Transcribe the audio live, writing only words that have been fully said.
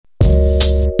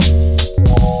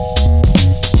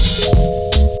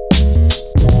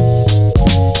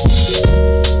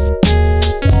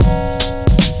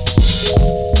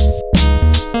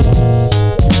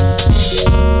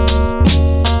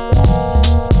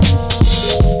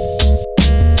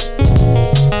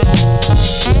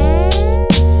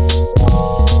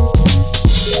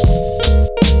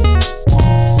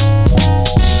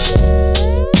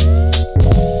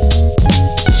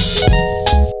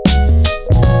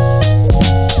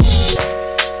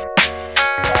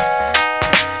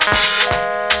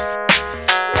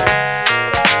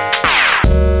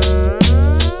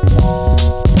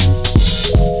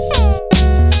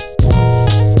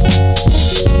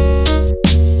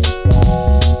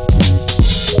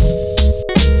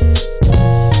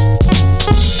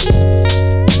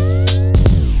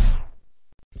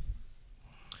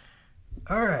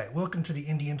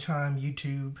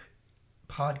YouTube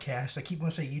podcast. I keep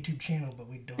wanting to say YouTube channel, but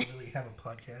we don't really have a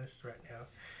podcast right now.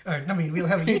 I mean, we don't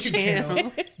have a YouTube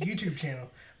channel. YouTube channel.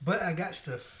 But I got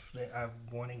stuff that I'm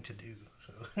wanting to do.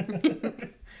 So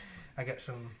I got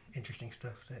some interesting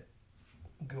stuff that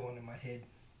go on in my head.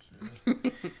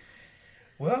 So.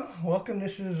 Well, welcome.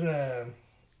 This is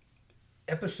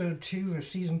episode 2 of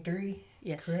season 3.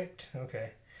 Yes. Correct?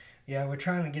 Okay. Yeah, we're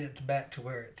trying to get it back to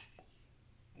where it's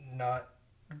not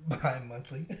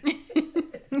bi-monthly.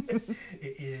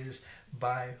 It is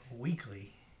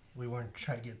bi-weekly. We weren't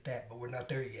trying to get that, but we're not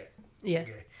there yet. Yeah.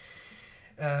 Okay.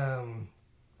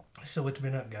 So what's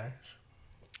been up, guys?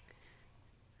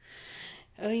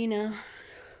 Oh,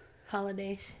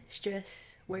 holidays, stress,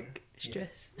 work,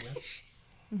 stress.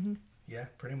 Yeah. Yeah,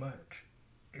 pretty much.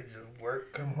 You just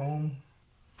work, come home,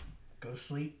 go to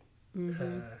sleep.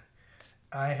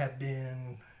 I have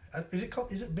been. Is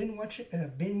it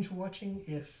binge watching?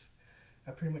 If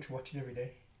I pretty much watch it every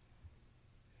day.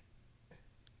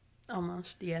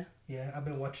 Almost, yeah. Yeah, I've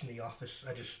been watching The Office.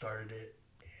 I just started it,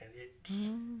 and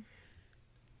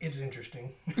it's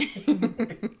interesting.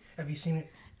 Have you seen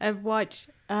it? I've watched.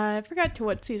 I forgot to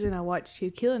what season I watched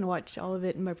too. Keelan watched all of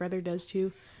it, and my brother does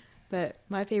too. But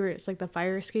my favorite is like the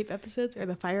fire escape episodes or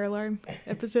the fire alarm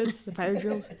episodes, the fire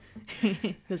drills.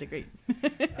 Those are great. I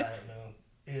don't know.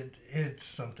 It's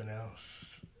something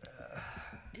else.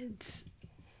 It's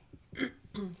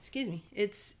excuse me.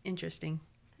 It's interesting.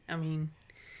 I mean,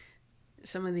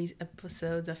 some of these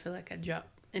episodes, I feel like I dropped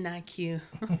an IQ.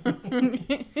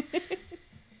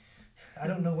 I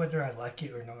don't know whether I like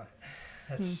it or not.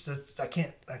 That's I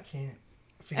can't.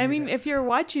 I mean, if you're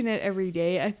watching it every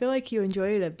day, I feel like you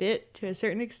enjoy it a bit to a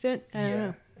certain extent. I don't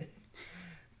know.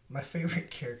 My favorite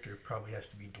character probably has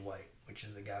to be Dwight, which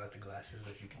is the guy with the glasses,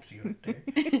 as you can see right there.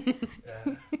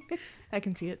 I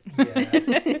can see it.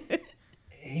 Yeah.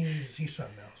 He's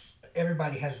something else.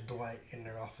 Everybody has Dwight in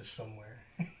their office somewhere.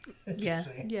 Yeah.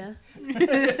 Yeah.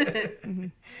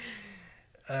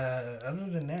 Other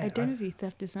than that, Identity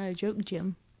theft is not a joke,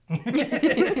 Jim.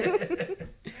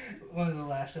 One of the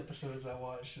last episodes I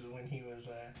watched is when he was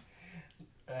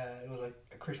it was like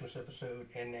a Christmas episode,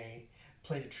 and they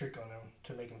played a trick on him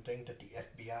to make him think that the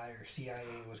FBI or CIA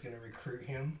was going to recruit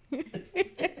him.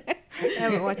 I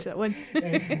haven't watched that one.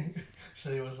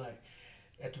 So it was like,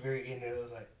 at the very end, it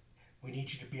was like, we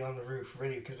need you to be on the roof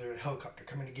ready because there's a helicopter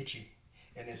coming to get you.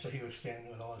 And then so he was standing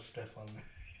with all his stuff on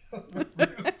the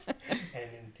roof.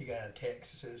 And then he got a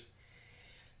text that says,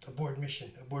 abort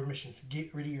mission,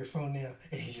 get rid of your phone now.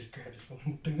 And he just grabbed his phone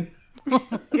and threw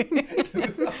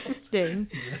it off. Dang.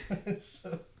 Yeah,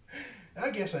 so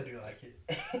I guess I do like it.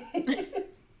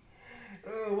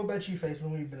 Oh, what about you, Faith?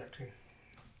 What have you been up to?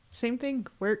 Same thing.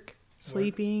 Work,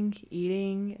 sleeping,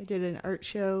 eating. I did an art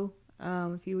show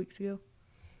a few weeks ago.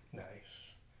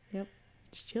 Nice. Yep.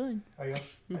 Just chilling. Are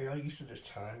y'all used to this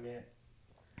time yet?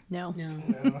 No. No.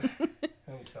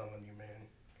 I'm telling you, man.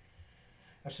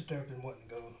 I sit there, I've been wanting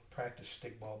to go practice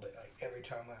stickball, but like every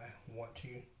time I want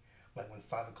to, like when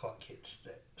 5 o'clock hits,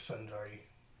 that sun's already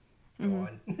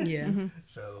gone. Yeah.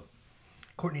 So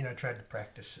Courtney and I tried to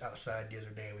practice outside the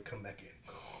other day, and we come back in.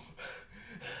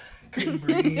 Couldn't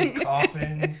breathe,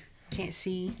 coughing. Can't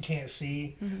see.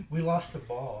 We lost the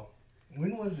ball.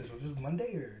 When was this? Was this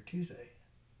Monday or Tuesday?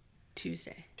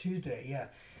 Tuesday, yeah.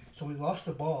 So we lost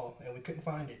the ball, and we couldn't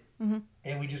find it.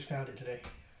 And we just found it today.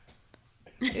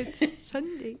 It's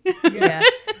Sunday. Yeah.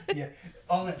 Yeah.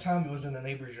 All that time it was in the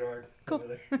neighbor's yard over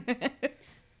there.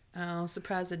 I'm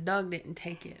surprised the dog didn't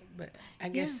take it, but I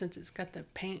guess since it's got the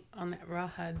paint on that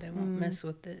rawhide, they won't mess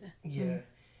with it. Yeah.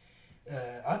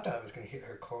 I thought I was going to hit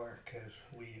her car because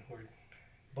we were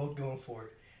both going for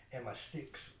it, and my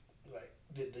sticks like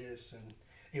did this, and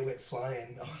it went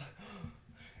flying. I was like,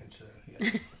 and so,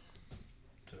 yeah.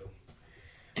 So,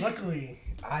 luckily,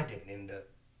 I didn't end up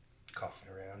coughing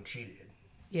around. She did.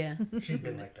 Yeah. She'd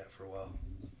been like that for a while.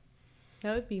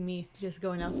 That would be me, just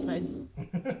going outside.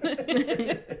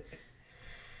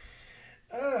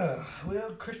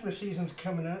 Well, Christmas season's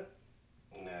coming up.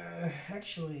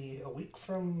 Actually, a week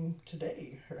from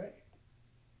today, right?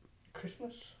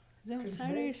 Christmas? Is that on Christmas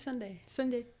Saturday Day? or Sunday?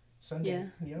 Sunday. Sunday. Yeah,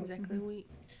 Yep. exactly a week.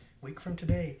 Week from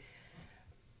today.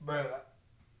 Bro,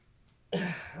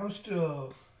 I'm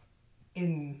still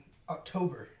in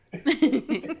October.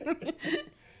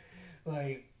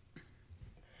 Like,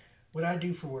 what I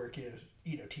do for work is,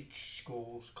 teach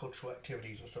schools, cultural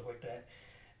activities and stuff like that.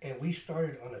 And we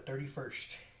started on the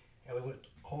 31st, and we went the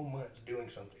whole month doing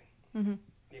something,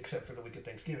 except for the week of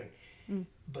Thanksgiving.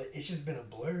 But it's just been a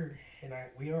blur, and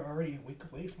we are already a week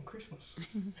away from Christmas.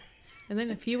 And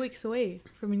then a few weeks away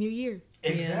from a new year.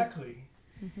 Exactly.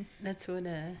 That's what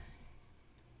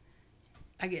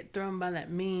I get thrown by that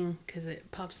meme because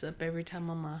it pops up every time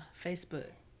on my Facebook.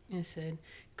 It said,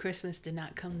 Christmas did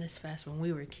not come this fast when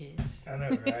we were kids. I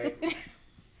know, right?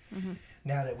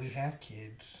 Now that we have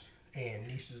kids and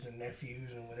nieces and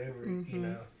nephews and whatever, you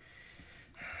know,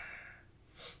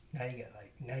 now you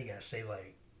gotta say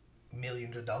like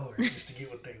millions of dollars just to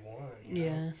get what they want. You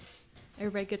know?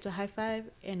 Everybody gets a high five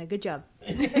and a good job.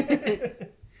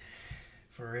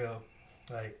 For real.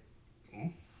 Like,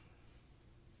 oh,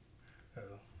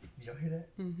 did y'all hear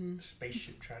that? Mm-hmm. The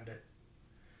spaceship trying to,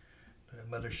 the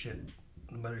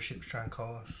mothership's trying to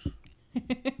call us.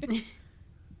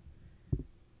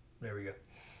 There we go.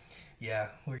 Yeah.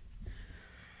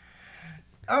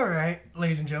 All right,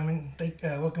 ladies and gentlemen,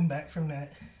 welcome back from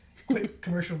that quick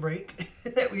commercial break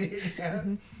that we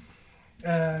didn't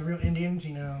have. Real Indians,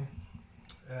 you know,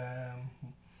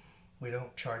 we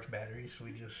don't charge batteries.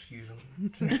 We just use them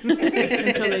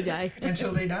Until they die.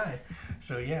 Until they die.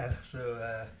 So, yeah.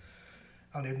 So,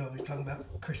 I don't even know what we're talking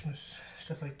about. Christmas,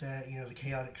 stuff like that. You know, the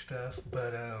chaotic stuff.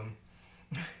 But,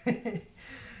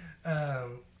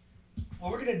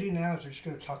 what we're going to do now is we're just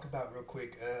going to talk about real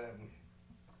quick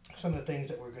some of the things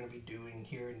that we're going to be doing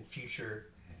here in future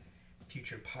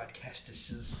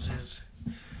podcasts.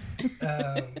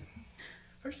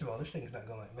 First of all, this thing's not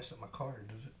going to mess up my card,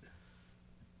 does it?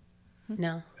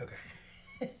 No. Okay.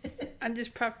 I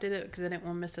just propped it up because I didn't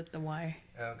want to mess up the wire.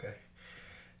 Okay.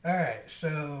 All right.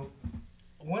 So,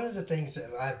 one of the things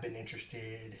that I've been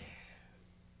interested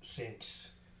since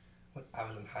when I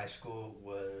was in high school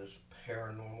was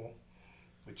paranormal,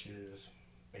 which is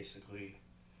basically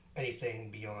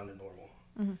anything beyond the normal.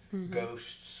 Mm-hmm.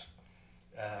 Ghosts,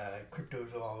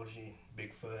 cryptozoology,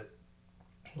 Bigfoot,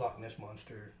 Loch Ness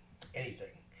Monster,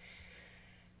 anything.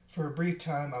 For a brief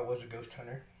time, I was a ghost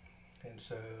hunter, and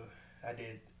so I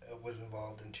was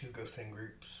involved in 2 ghost hunting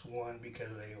groups. One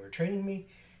because they were training me,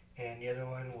 and the other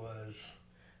one was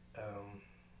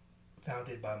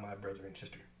founded by my brother and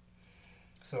sister.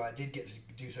 So I did get to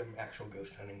do some actual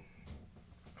ghost hunting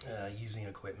using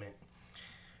equipment.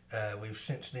 We've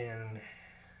since then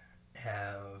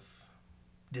have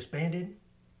disbanded,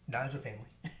 not as a family,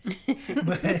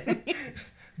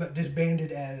 but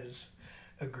disbanded as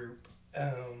a group.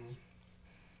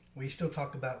 We still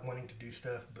talk about wanting to do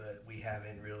stuff, but we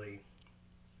haven't really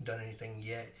done anything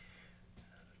yet.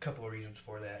 A couple of reasons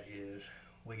for that is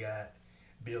we got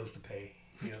bills to pay.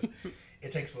 You know,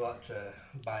 it takes a lot to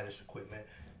buy this equipment.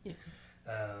 Yeah.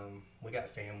 We got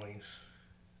families.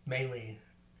 Mainly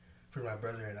for my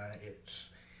brother and I, it's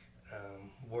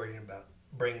worrying about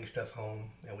bringing stuff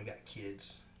home, and we got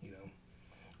kids. You know,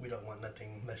 we don't want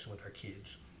nothing messing with our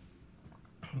kids.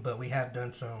 But we have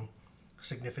done some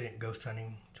significant ghost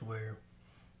hunting to where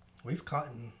we've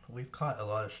caught a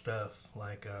lot of stuff.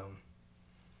 Like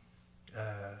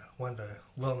one of the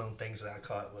well-known things that I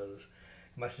caught was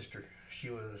my sister. She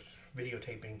was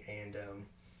videotaping, and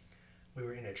we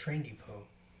were in a train depot,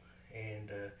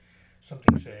 and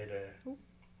something said.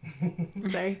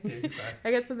 Sorry, yeah, you're fine. I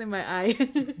got something in my eye.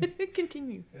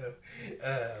 Continue.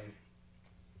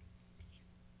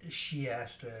 She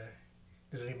asked,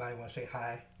 "Does anybody want to say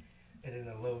hi?" And in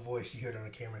a low voice, you hear it on the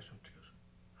camera. Someone goes,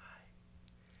 "Hi."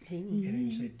 Hey. And then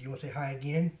you said, "Do you want to say hi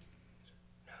again?"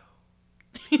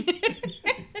 No.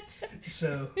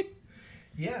 So,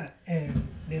 yeah, and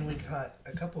then we caught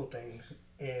a couple of things,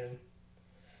 and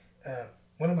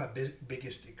one of my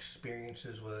biggest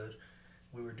experiences was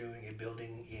we were doing a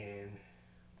building in,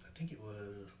 I think it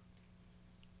was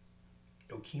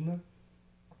Okima,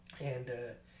 and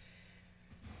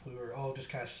we were all just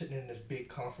kind of sitting in this big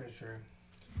conference room,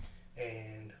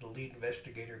 and the lead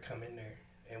investigator come in there,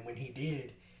 and when he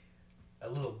did, a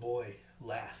little boy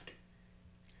laughed.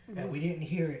 Mm-hmm. And we didn't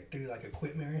hear it through like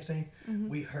equipment or anything. Mm-hmm.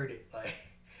 We heard it like,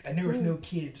 and there was no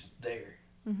kids there.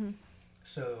 Mm-hmm.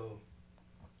 So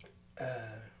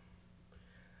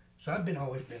I've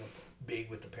always been big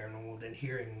with the paranormal, then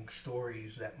hearing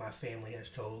stories that my family has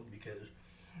told, because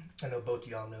I know both of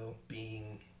y'all know,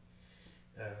 being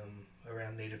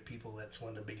around Native people, that's one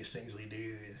of the biggest things we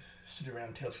do is sit around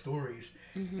and tell stories.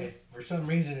 Mm-hmm. And for some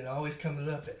reason, it always comes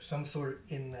up at some sort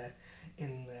in the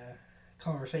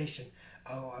conversation.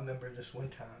 Oh, I remember this one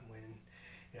time when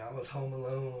I was home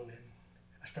alone and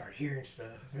I started hearing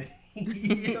stuff.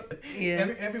 Yeah.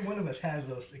 Every one of us has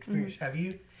those experiences. Mm-hmm. Have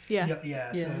you? Yeah.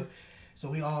 Yeah. So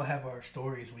we all have our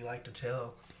stories we like to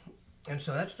tell. And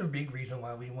so that's the big reason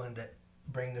why we wanted to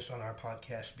bring this on our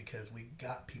podcast, because we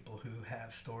got people who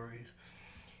have stories.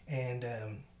 And,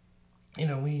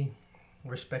 we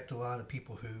respect a lot of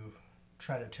people who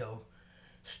try to tell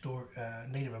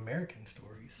Native American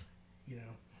stories,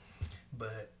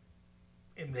 But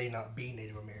it may not be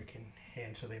Native American,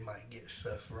 and so they might get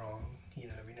stuff wrong, you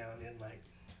know, every now and then, like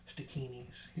Stakinis.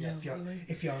 Yeah,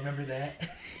 if y'all remember that.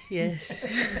 Yes.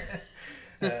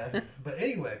 But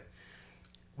anyway,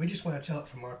 we just want to tell it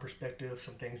from our perspective,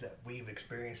 some things that we've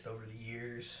experienced over the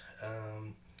years.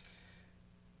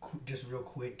 Just real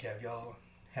quick, have y'all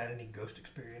had any ghost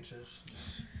experiences?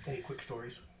 Any quick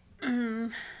stories?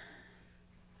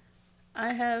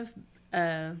 I have,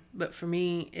 but for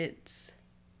me,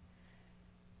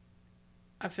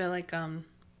 I feel like I'm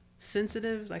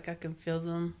sensitive, like I can feel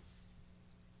them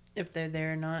if they're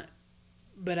there or not.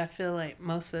 But I feel like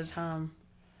most of the time,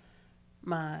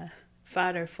 my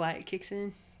fight or flight kicks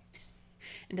in.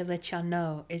 And to let y'all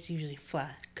know, it's usually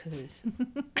flight, because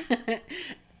I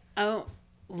don't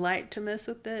like to mess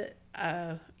with it.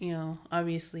 You know,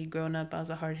 obviously growing up, I was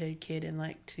a hard-headed kid and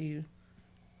liked to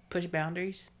push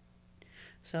boundaries.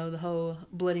 So the whole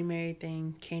Bloody Mary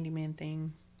thing, Candyman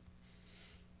thing,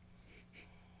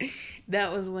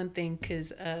 that was one thing,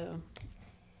 because,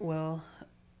 well,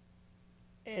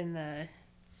 in the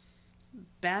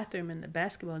bathroom in the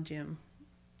basketball gym,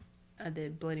 I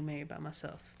did Bloody Mary by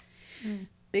myself.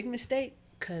 Big mistake,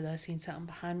 because I seen something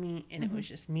behind me, and it was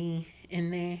just me in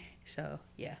there. So,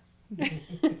 yeah.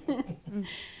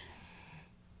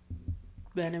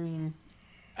 But, I mean,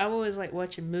 I always like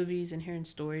watching movies and hearing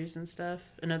stories and stuff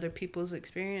and other people's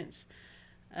experience.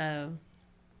 But,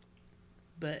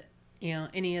 you know,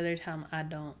 any other time I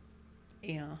don't,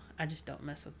 you know, I just don't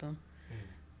mess with them.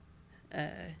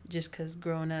 Just because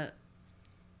growing up,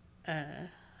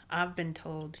 I've been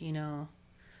told, you know,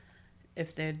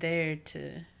 if they're there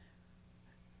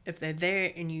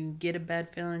and you get a bad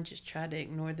feeling, just try to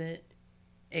ignore it.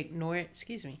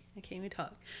 Excuse me, I can't even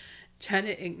talk. Try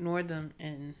to ignore them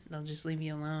and they'll just leave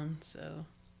you alone. So,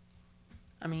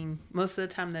 I mean, most of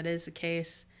the time that is the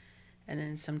case. And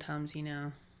then sometimes, you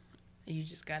know, you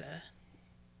just gotta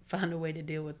find a way to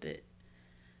deal with it.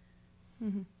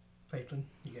 Faithlin,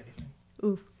 you got anything?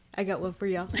 Ooh, I got one for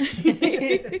y'all.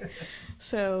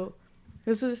 So,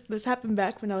 this happened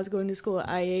back when I was going to school at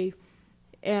IA,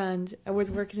 and I was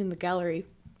working in the gallery,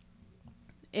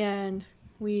 and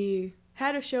we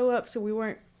had a show up, so we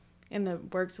weren't in the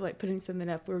works of like putting something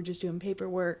up. We were just doing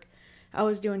paperwork. I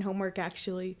was doing homework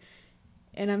actually,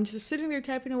 and I'm just sitting there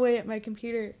typing away at my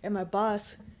computer, and my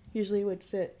boss usually would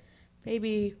sit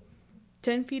maybe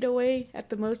 10 feet away at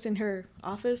the most in her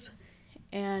office,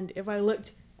 and if I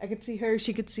looked, I could see her,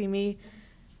 she could see me,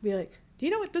 be like, do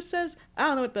you know what this says? I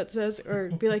don't know what that says. Or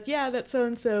be like, yeah, that's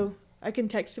so-and-so. I can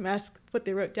text them, ask what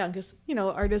they wrote down, because, you know,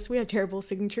 artists, we have terrible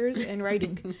signatures and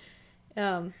writing.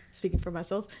 Speaking for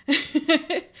myself.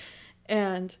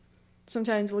 And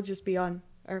sometimes we'll just be on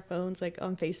our phones, like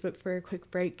on Facebook for a quick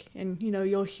break. And, you know,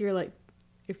 you'll hear, like,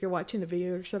 if you're watching a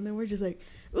video or something, we're just like,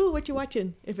 ooh, what you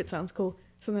watching? If it sounds cool.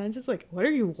 Sometimes it's like, what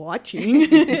are you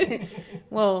watching?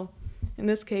 Well, in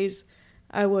this case,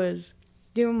 I was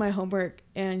doing my homework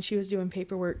and she was doing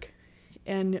paperwork,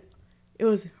 and it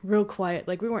was real quiet.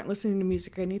 Like, we weren't listening to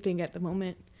music or anything at the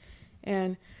moment.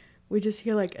 And we just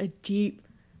hear like a deep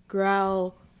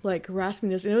growl, like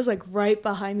raspiness. And it was like right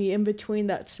behind me, in between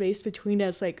that space between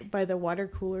us, like by the water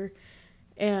cooler.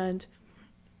 And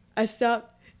I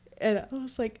stopped and I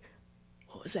was like,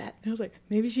 what was that? And I was like,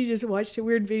 maybe she just watched a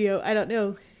weird video. I don't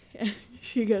know. And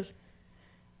she goes,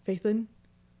 Faithlin,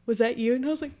 was that you? And I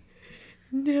was like,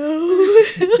 no. I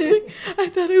was like, I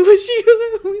thought it was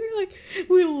you.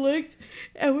 We looked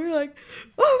and we were like,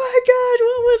 oh my God,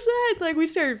 what was that? Like, we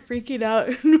started freaking out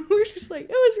and we were just like,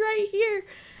 it was right here.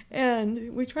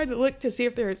 And we tried to look to see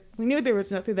if we knew there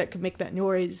was nothing that could make that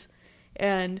noise.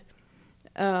 And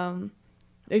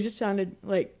it just sounded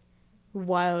like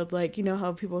wild. Like, you know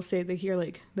how people say they hear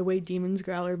like the way demons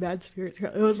growl or bad spirits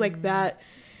growl. It was like that.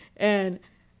 And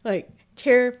like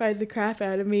terrified the crap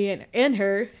out of me and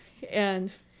her.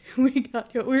 And we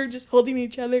were just holding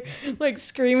each other, like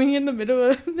screaming in the middle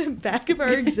of the back of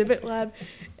our exhibit lab.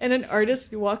 And an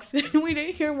artist walks in. We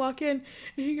didn't hear him walk in. And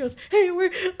he goes, hey,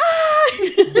 we're, ah!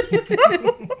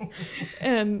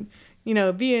 And, you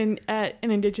know, being at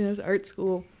an Indigenous art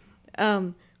school,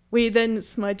 we then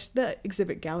smudged the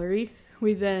exhibit gallery.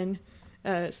 We then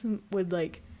would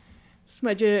like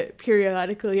smudge it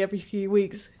periodically every few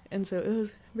weeks. And so it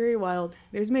was very wild.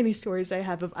 There's many stories I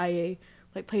have of IA,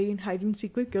 like playing hide and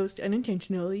seek with ghosts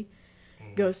unintentionally,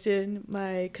 ghosts in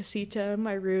my casita,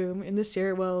 my room, in the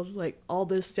stairwells, like all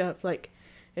this stuff. Like,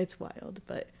 it's wild.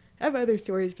 But I have other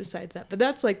stories besides that. But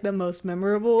that's like the most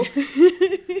memorable.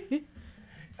 I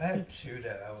had two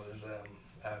that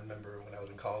I remember when I was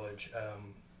in college.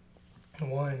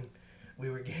 One, we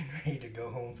were getting ready to go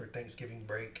home for Thanksgiving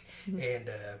break, and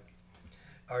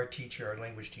our teacher, our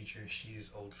language teacher, she's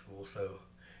old school, so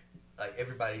like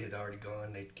everybody had already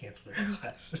gone, they'd canceled their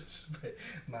classes. But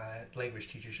my language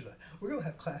teacher, she's like, "We're gonna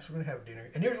have class, we're gonna have dinner,"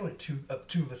 and there's only two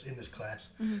of us in this class.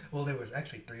 Well, there was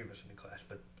actually 3 of us in the class,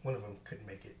 but one of them couldn't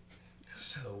make it,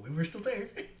 so we were still there,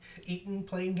 eating,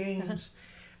 playing games,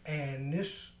 and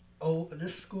this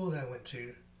school that I went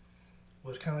to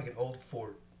was kind of like an old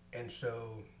fort, and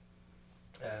so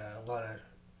a lot of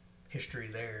history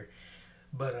there.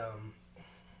 But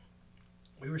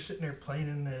we were sitting there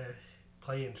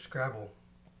playing Scrabble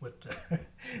with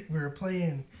we were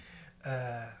playing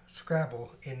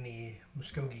Scrabble in the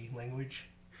Muskogee language,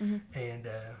 and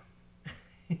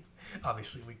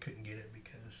obviously we couldn't get it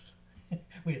because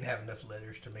we didn't have enough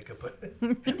letters to make up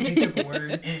a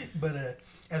word. But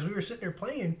as we were sitting there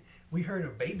playing, we heard a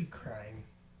baby crying.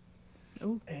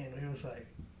 Oh. And it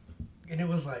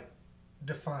was like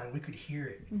defined. We could hear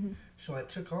it. So I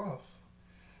took off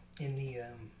in the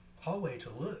hallway to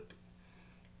look,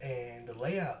 and the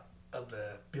layout of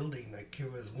the building, like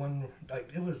it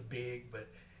was big, but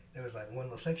there was like one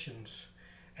of the sections,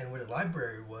 and where the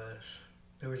library was,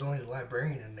 there was only the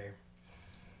librarian in there.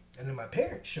 And then my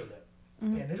parents showed up,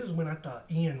 and this is when I thought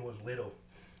Ian was little,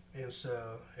 and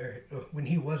so when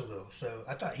he was little, so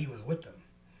I thought he was with them,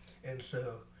 and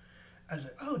so I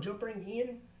said, "Oh, did y'all bring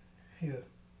Ian?" He goes,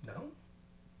 "No."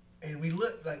 And we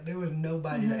looked like there was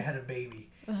nobody that had a baby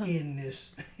in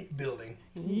this building.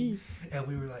 And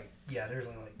we were like, yeah, there's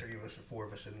only like 3 of us or 4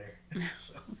 of us in there.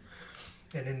 So,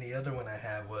 and then the other one I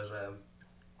have was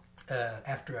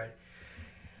after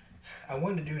I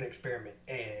wanted to do an experiment.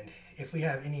 And if we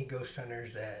have any ghost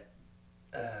hunters that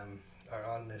are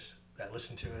on this, that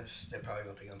listen to us, they're probably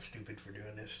going to think I'm stupid for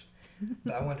doing this.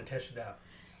 But I wanted to test it out.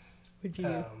 Would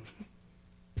you?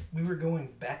 We were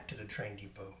going back to the train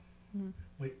depot.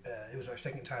 It was our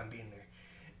second time being there,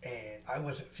 and I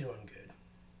wasn't feeling good.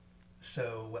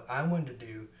 So what I wanted to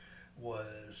do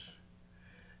was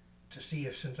to see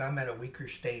if, since I'm at a weaker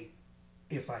state,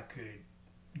 if I could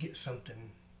get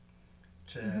something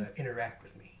to interact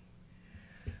with me.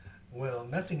 Well,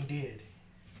 nothing did.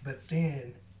 But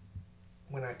then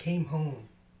when I came home,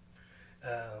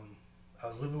 I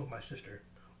was living with my sister.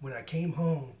 When I came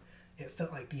home, it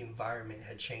felt like the environment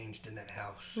had changed in that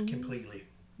house completely.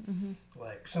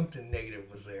 Like something negative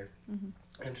was there.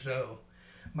 And so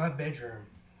my bedroom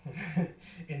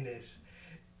in this,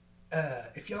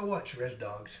 if y'all watch Res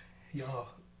Dogs, y'all,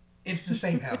 it's the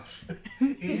same house.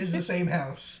 It is the same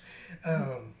house.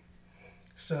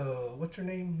 So what's her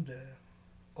name? The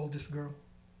oldest girl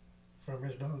from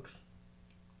Res Dogs?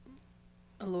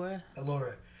 Alora.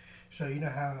 So you know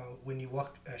how when you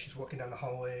walk, she's walking down the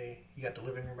hallway, you got the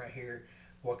living room right here,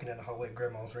 walking down the hallway,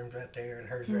 grandma's room's right there and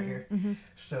hers right here.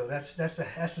 So that's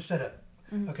the setup.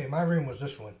 Okay, my room was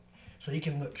this one. So you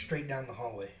can look straight down the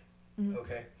hallway.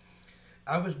 Okay.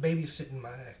 I was babysitting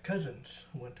my cousins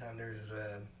one time. There's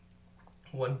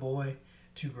 1 boy,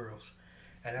 2 girls.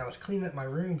 And I was cleaning up my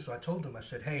room, so I told them, I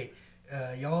said, "Hey,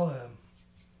 y'all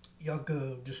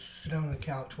go just sit down on the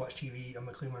couch, watch TV. I'm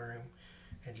gonna clean my room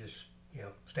and just,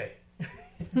 stay.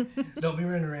 Don't be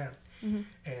running around."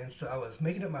 And so I was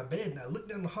making up my bed, and I look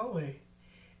down the hallway,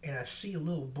 and I see a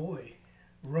little boy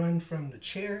run from the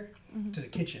chair to the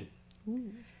kitchen.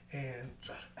 And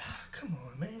so I was like, come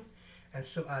on, man. And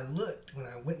so I looked, when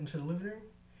I went into the living room,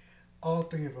 all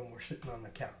 3 of them were sitting on the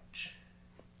couch.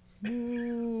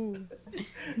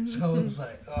 So I was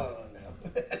like, oh, no.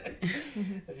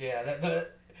 Yeah,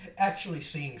 that actually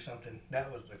seeing something,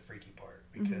 that was the freaky part,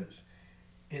 because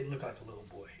it looked like a little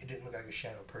boy. It didn't look like a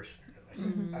shadow person.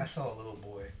 I saw a little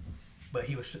boy, but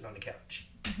he was sitting on the couch.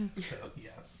 So,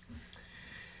 yeah.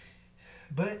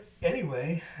 But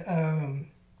anyway,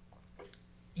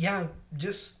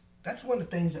 just that's one of the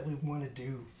things that we want to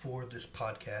do for this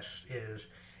podcast is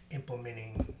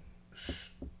implementing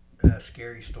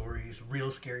scary stories,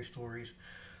 real scary stories,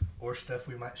 or stuff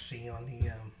we might see on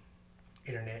the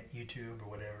internet, YouTube, or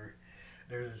whatever.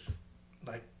 There's,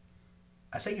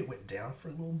 I think it went down for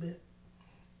a little bit.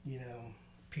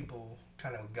 People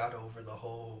kind of got over the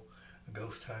whole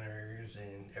ghost hunters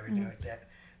and everything like that.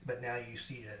 But now you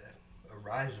see a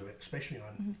rise of it, especially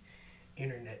on the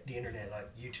internet,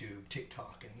 like YouTube,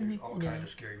 TikTok, and there's all kinds of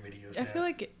scary videos now. I feel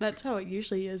like that's how it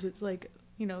usually is. It's like,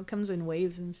 it comes in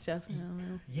waves and stuff. I don't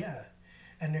know. Yeah.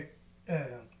 And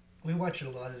we watch a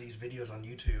lot of these videos on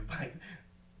YouTube. Like,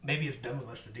 maybe it's dumb of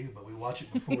us to do, but we watch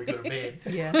it before we go to bed.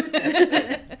 Yeah.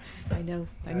 I know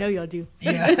y'all do.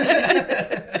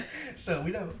 Yeah. So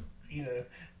we don't,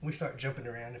 we start jumping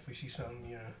around if we see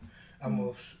something, I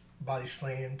almost body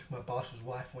slammed my boss's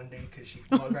wife one day because she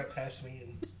walked right past me.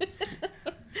 And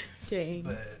Dang.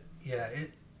 But, yeah,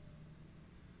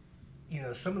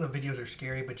 some of the videos are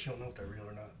scary, but you don't know if they're real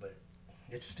or not. But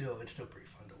it's still pretty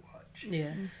fun to watch.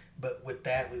 Yeah. But with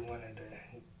that, we wanted to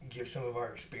give some of our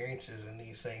experiences in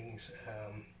these things.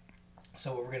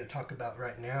 So what we're going to talk about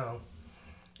right now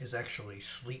is actually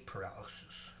sleep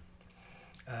paralysis.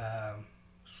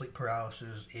 Sleep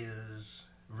paralysis is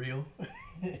real.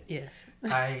 Yes.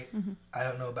 I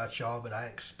don't know about y'all, but I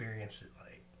experience it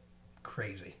like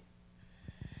crazy.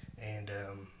 And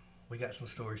we got some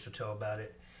stories to tell about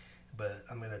it. But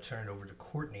I'm going to turn it over to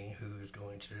Courtney, who's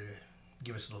going to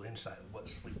give us a little insight of what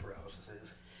sleep paralysis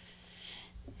is.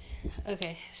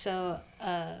 Okay, so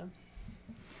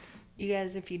you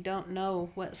guys, if you don't know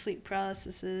what sleep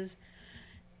paralysis is,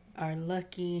 are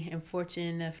lucky and fortunate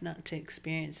enough not to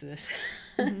experience this.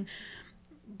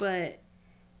 But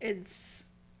it's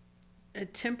a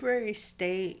temporary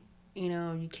state.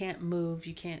 You can't move,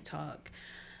 you can't talk.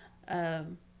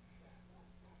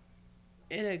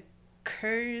 It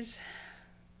occurs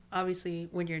obviously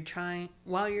when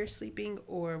while you're sleeping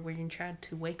or when you're trying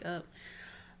to wake up.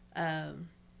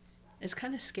 It's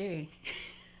kind of scary.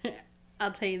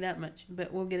 I'll tell you that much,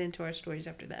 but we'll get into our stories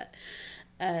after that.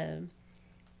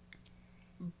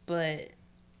 But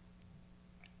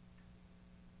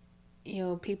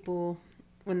people,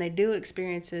 when they do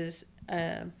experiences,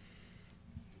 they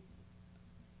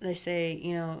say,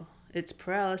 it's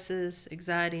paralysis,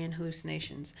 anxiety, and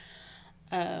hallucinations.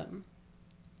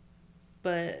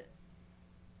 But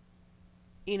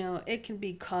it can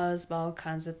be caused by all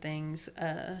kinds of things.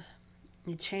 A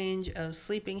change of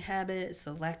sleeping habits,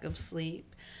 a lack of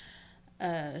sleep,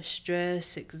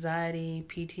 stress, anxiety,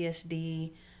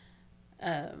 PTSD,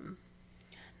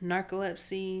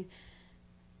 narcolepsy,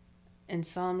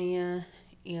 insomnia.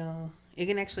 It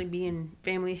can actually be in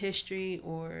family history,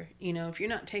 or if you're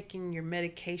not taking your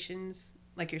medications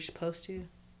like you're supposed to.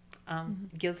 I'm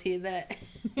guilty of that.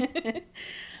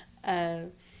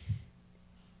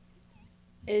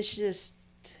 It's just,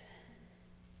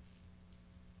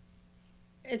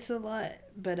 it's a lot,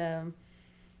 but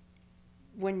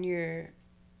when your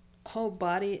whole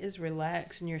body is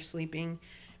relaxed and you're sleeping,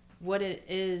 what it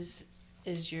is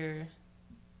your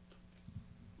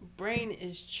brain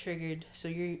is triggered. So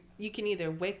you can either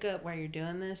wake up while you're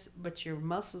doing this, but your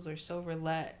muscles are so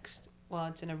relaxed while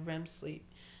it's in a REM sleep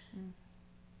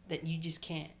that you just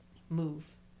can't move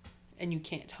and you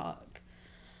can't talk.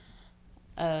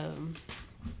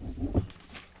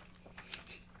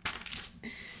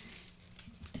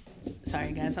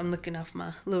 Sorry guys, I'm looking off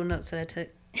my little notes that I took.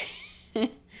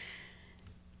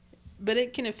 But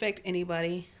it can affect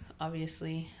anybody,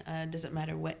 obviously. It doesn't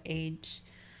matter what age.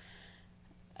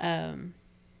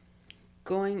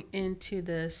 Going into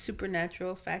the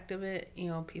supernatural fact of it,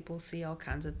 people see all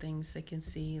kinds of things. They can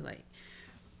see like,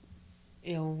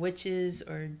 witches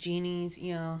or genies,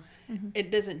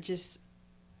 It doesn't just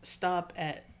stop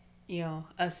at,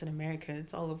 us in America.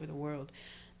 It's all over the world.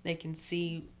 They can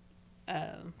see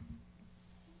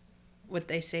what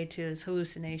they say to as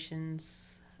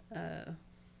hallucinations.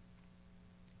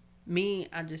 Me,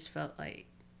 I just felt like,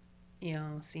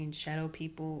 seeing shadow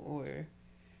people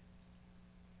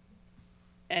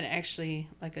and actually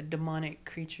like a demonic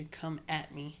creature come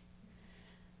at me.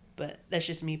 But that's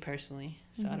just me personally,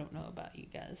 so I don't know about you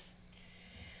guys.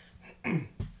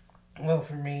 Well,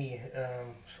 for me,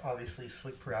 obviously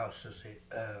sleep paralysis,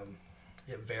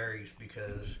 it varies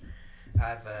because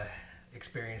I've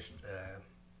experienced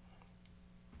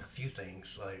a few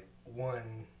things. Like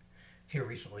one, here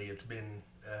recently, it's been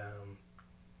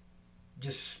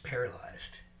just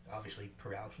paralyzed. Obviously,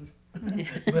 paralysis.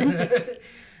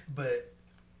 but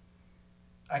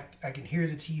I can hear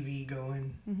the TV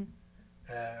going.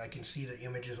 I can see the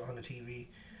images on the TV,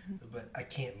 but I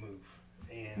can't move.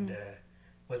 And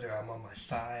whether I'm on my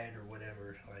side or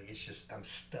whatever, like it's just I'm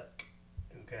stuck.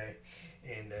 Okay,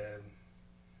 and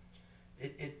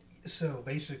so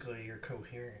basically you're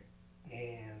coherent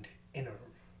and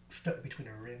stuck between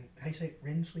a REM. How you say it?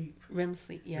 REM sleep. REM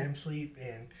sleep, yeah. REM sleep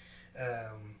and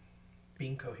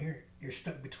being coherent. You're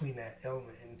stuck between that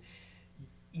element, and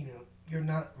you're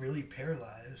not really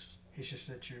paralyzed. It's just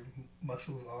that your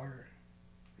muscles are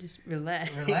just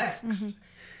relaxed.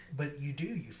 But you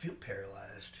feel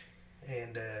paralyzed,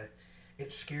 and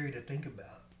it's scary to think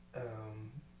about.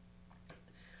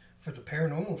 For the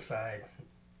paranormal side,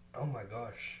 oh my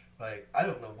gosh, like I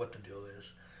don't know what the deal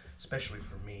is, especially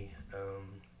for me.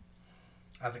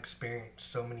 I've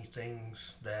experienced so many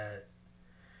things that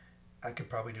I could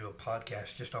probably do a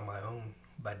podcast just on my own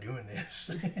by doing this.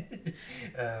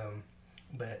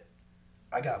 But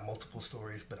I got multiple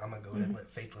stories, but I'm gonna go ahead and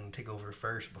let Faithlin take over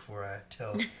first before I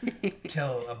tell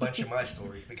a bunch of my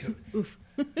stories because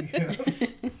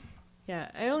Yeah,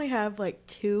 I only have like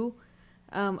 2.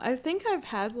 I think I've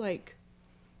had like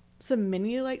some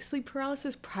mini like sleep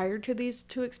paralysis prior to these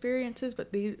 2 experiences,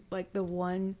 but these like the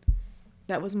one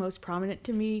that was most prominent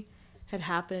to me had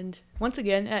happened once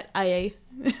again at IA.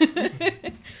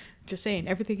 Just saying,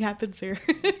 everything happens there.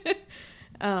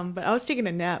 But I was taking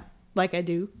a nap, like I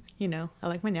do. I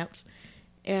like my naps.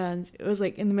 And it was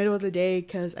like in the middle of the day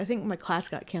because I think my class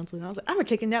got canceled. And I was like, I'm going to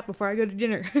take a nap before I go to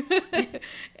dinner.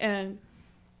 And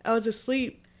I was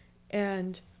asleep.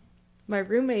 And my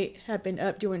roommate had been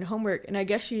up doing homework. And I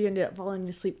guess she ended up falling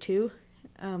asleep too.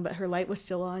 But her light was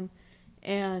still on.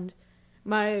 And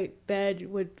my bed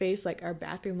would face like our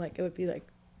bathroom. Like it would be like,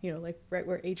 like right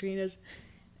where Adrian is.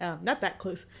 Not that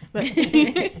close. But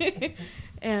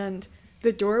and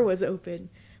the door was open.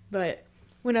 But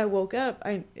when I woke up,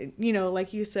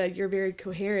 like you said, you're very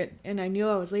coherent, and I knew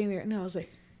I was laying there, and I was like,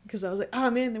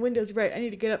 oh man, the window's bright. I need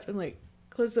to get up and like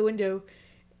close the window,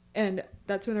 and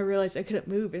that's when I realized I couldn't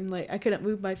move, and like I couldn't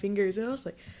move my fingers, and I was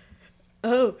like,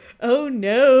 oh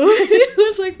no, it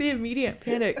was like the immediate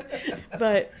panic.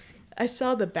 But I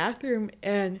saw the bathroom,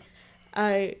 and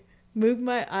I moved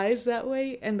my eyes that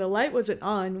way, and the light wasn't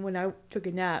on when I took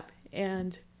a nap,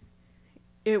 and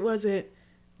it wasn't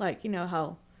like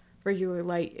how regular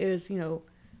light is,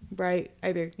 bright,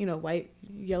 either, white,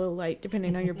 yellow light,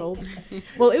 depending on your bulbs.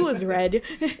 Well, it was red.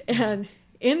 And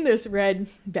in this red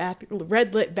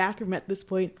lit bathroom at this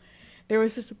point, there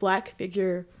was this black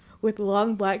figure with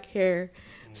long black hair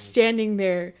standing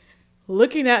there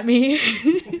looking at me.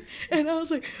 And I was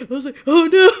like, oh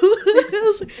no. I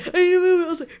was like, I need to move. I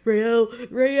was like,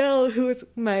 Rael, who was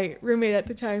my roommate at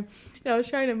the time. And I was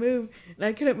trying to move, and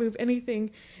I couldn't move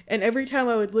anything. And every time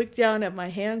I would look down at my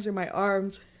hands or my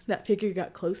arms, that figure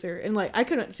got closer. And like I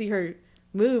couldn't see her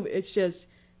move. It's just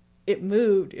it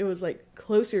moved. It was like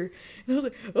closer. And I was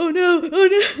like, oh no.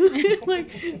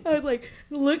 Like I would like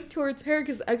look towards her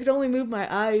because I could only move my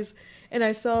eyes. And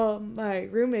I saw my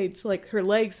roommate's like her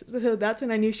legs. So that's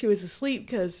when I knew she was asleep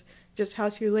because just how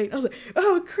she was laying. I was like,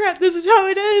 oh crap, this is how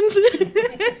it ends.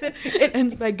 It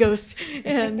ends by ghost.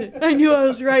 And I knew I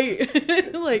was right.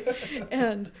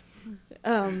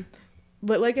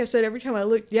 But like I said, every time I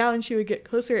looked down, she would get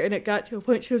closer, and it got to a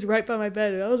point she was right by my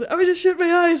bed, and I was like, I would just shut my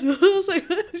eyes. I was like,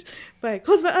 if I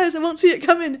close my eyes, I won't see it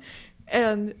coming.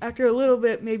 And after a little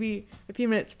bit, maybe a few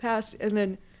minutes passed, and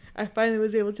then I finally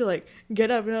was able to like get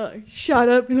up, and I like, shot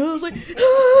up, and I was like,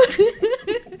 ah!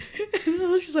 And I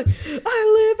was just like,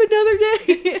 I live another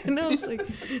day. And I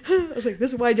was like,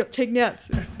 this is why I don't take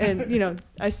naps. And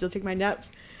I still take my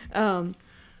naps.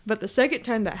 But the second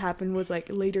time that happened was like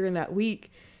later in that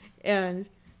week. And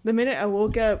the minute I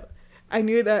woke up, I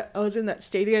knew that I was in that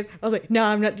state again. I was like, no,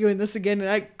 I'm not doing this again. And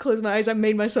I closed my eyes. I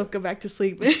made myself go back to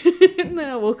sleep. And then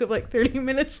I woke up like 30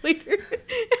 minutes later.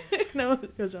 And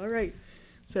it was all right.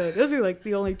 So those are like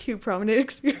the only 2 prominent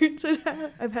experiences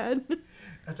I've had.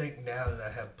 I think now that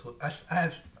I have,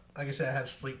 like I said, I have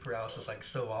sleep paralysis like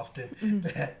so often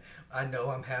that I know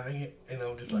I'm having it. And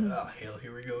I'm just like, oh, hell,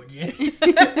 here we go again.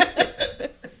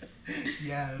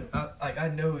 Yeah, I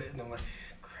know it. And I'm like,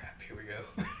 here we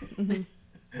go.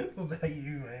 What about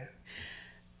you, man?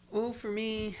 Well, for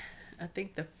me, I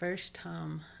think the first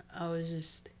time I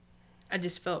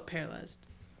just felt paralyzed,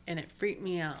 and it freaked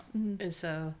me out. And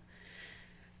so,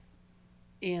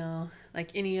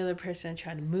 like any other person, I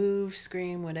tried to move,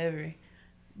 scream, whatever,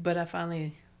 but I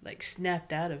finally like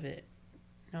snapped out of it,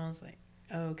 and I was like,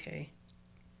 oh, okay,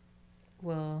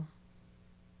 well.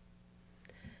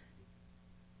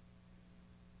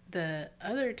 The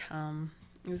other time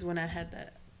was when I had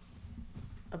that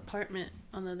apartment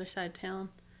on the other side of town.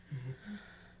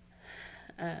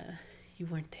 You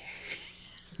weren't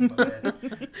there. My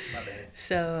bad.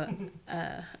 So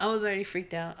I was already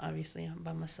freaked out. Obviously, I'm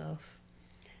by myself.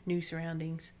 New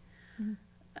surroundings.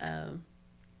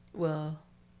 Well,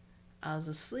 I was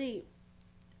asleep,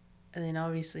 and then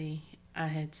obviously I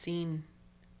had seen.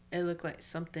 It looked like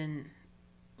something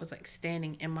was like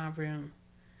standing in my room.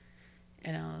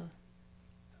 And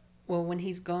when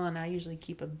he's gone, I usually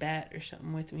keep a bat or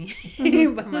something with me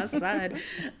by my side.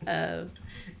 And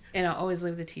I always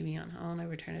leave the TV on. I'll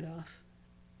never turn it off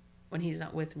when he's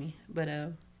not with me. But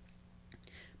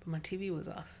my TV was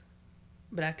off.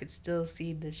 But I could still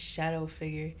see this shadow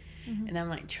figure. And I'm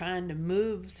like trying to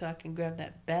move so I can grab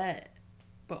that bat.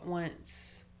 But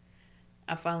once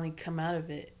I finally come out of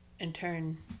it and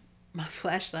turn my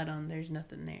flashlight on, there's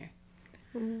nothing there.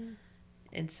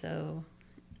 And so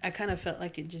I kind of felt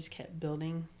like it just kept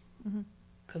building.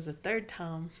 Because the third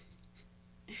time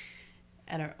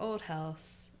at our old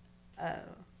house, I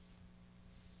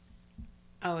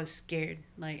was scared.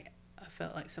 Like, I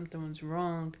felt like something was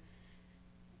wrong.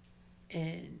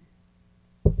 and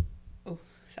oh,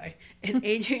 sorry, and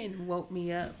Adrian woke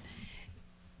me up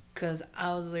because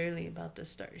I was literally about to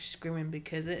start screaming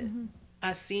because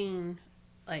I seen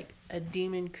like a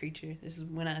demon creature. This is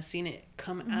when I seen it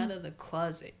come out of the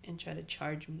closet and try to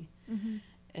charge me,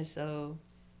 and so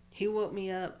he woke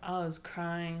me up. I was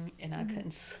crying and I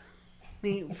couldn't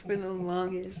sleep for the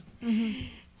longest, and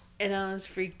I was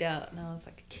freaked out and I was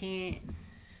like,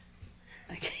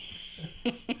 I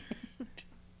can't.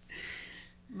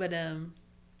 But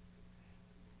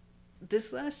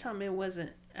this last time it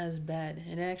wasn't as bad.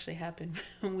 It actually happened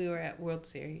when we were at World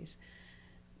Series.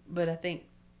 But I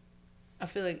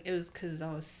feel like it was because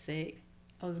I was sick.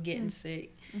 I was getting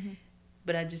sick.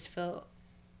 But I just felt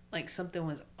like something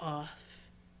was off.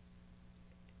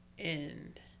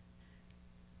 And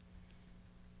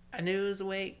I knew it was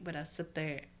awake, but I sit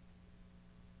there.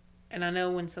 And I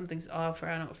know when something's off or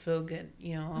I don't feel good,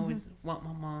 I always want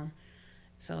my mom.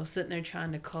 So I was sitting there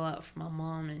trying to call out for my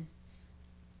mom, and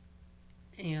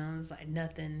it was like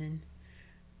nothing. And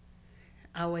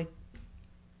I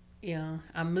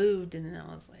moved, and then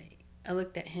I was like, I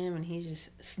looked at him, and he's just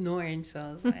snoring. So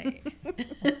I was like,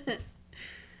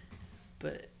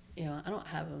 but I don't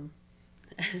have him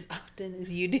as often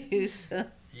as you do. So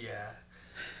yeah,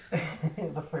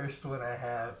 the first time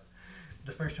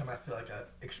I feel like I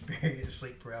experienced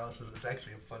sleep paralysis, it's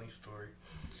actually a funny story.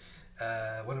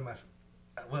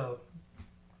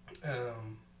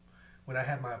 When I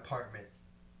had my apartment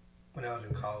when I was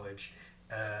in college,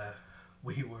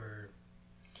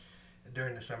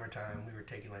 during the summertime, we were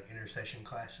taking like intercession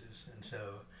classes, and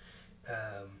so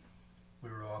we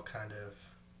were all kind of,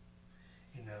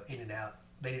 in and out.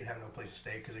 They didn't have no place to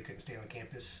stay because they couldn't stay on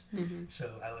campus, so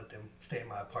I let them stay in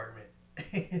my apartment.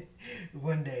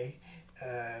 One day,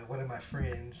 one of my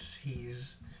friends,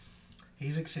 he's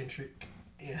eccentric.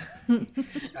 Yeah.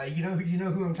 You know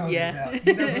who I'm talking about.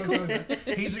 You know who I'm talking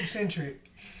about. He's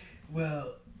eccentric.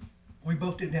 Well, we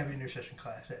both didn't have intercession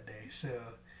class that day, so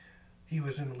he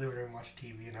was in the living room watching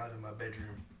TV, and I was in my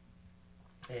bedroom.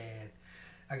 And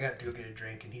I got to go get a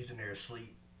drink, and he's in there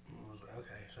asleep. And I was like,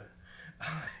 okay, so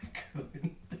I go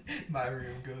in my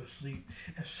room, go to sleep,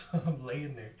 and so I'm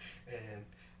laying there, and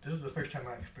this is the first time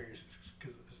I experienced this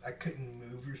because I couldn't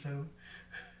move or so,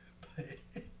 but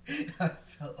I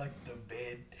felt like the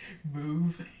bed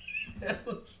move. I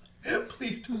was like,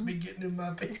 please don't be getting in my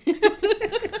bed.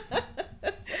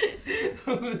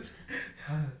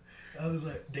 I was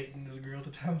like dating this girl at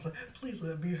the time. I was like, please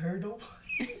let it be her.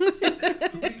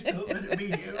 Please don't let it be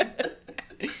him.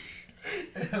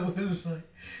 And I was like,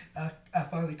 I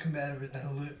finally come out of it and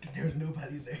I looked and there was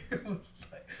nobody there. I was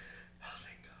like, oh,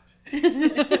 thank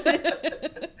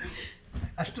God.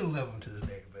 I still love him to this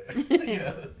day, but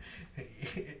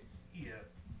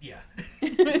yeah.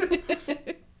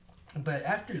 But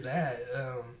after that,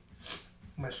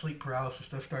 my sleep paralysis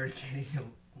stuff started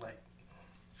getting like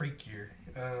freakier.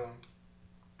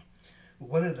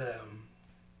 One of the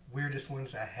weirdest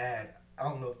ones I had, I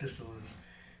don't know if this was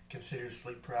considered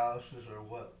sleep paralysis or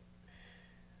what,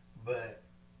 but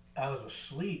I was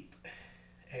asleep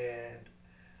and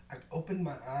I opened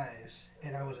my eyes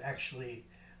and I was actually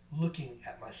looking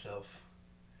at myself.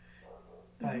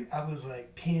 Like I was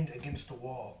like pinned against the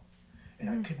wall and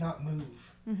I could not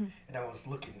move, and I was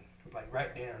looking like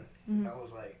right down, and I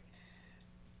was like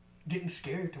getting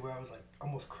scared to where I was like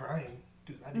almost crying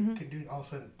because I couldn't do it. All of a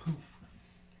sudden, poof,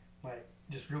 like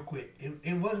just real quick.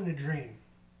 It wasn't a dream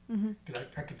because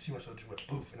I could see myself just went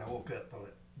poof, and I woke up. I'm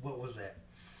like, what was that?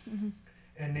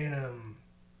 And then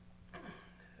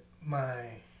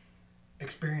my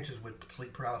experiences with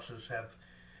sleep paralysis have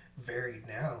varied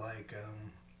now. Like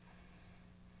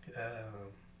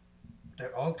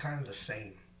they're all kind of the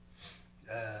same.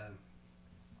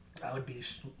 I would be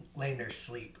laying there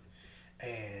asleep,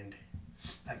 and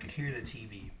I could hear the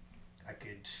TV. I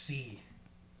could see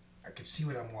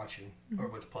what I'm watching or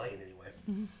what's playing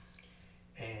anyway.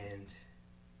 And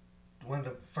one of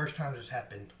the first times this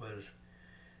happened was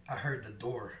I heard the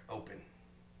door open,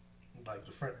 like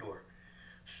the front door.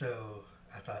 So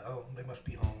I thought, oh, they must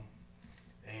be home.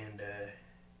 And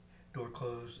door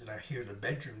closed, and I hear the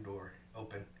bedroom door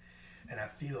open, and I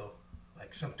feel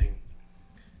like something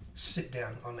sit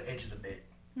down on the edge of the bed.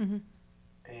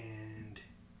 And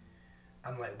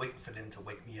I'm like waiting for them to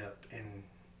wake me up, and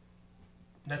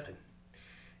nothing.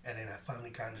 And then I finally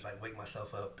kind of just like wake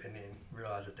myself up and then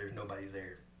realize that there's nobody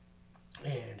there.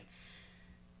 And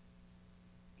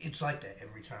it's like that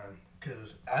every time,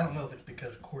 because I don't know if it's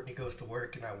because Courtney goes to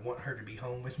work and I want her to be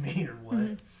home with me or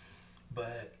what,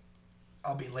 but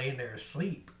I'll be laying there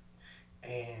asleep,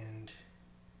 and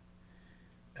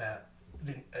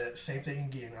then same thing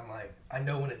again. I'm like, I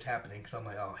know when it's happening because I'm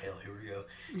like, oh hell, here we go.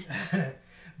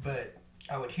 But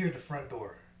I would hear the front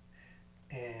door,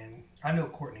 and I know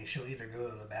Courtney. She'll either go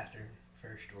to the bathroom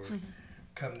first or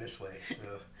come this way.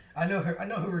 So I know her. I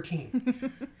know her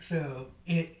routine. So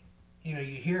you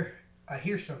hear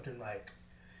something like,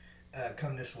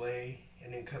 come this way,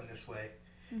 and then come this way,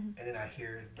 and then I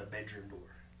hear the bedroom door,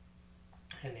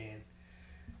 and then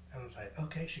I was like,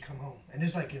 okay, she come home, and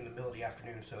it's like in the middle of the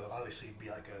afternoon, so obviously it'd be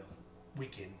like a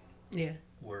weekend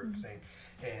work thing,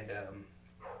 and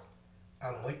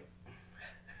I'm waiting.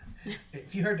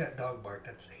 If you heard that dog bark,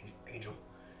 that's Angel.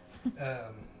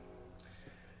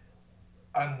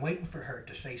 I'm waiting for her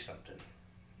to say something,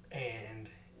 and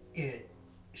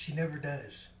she never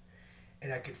does,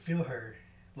 and I could feel her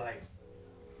like,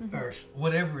 or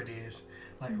whatever it is,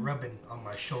 like rubbing on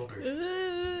my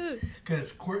shoulder.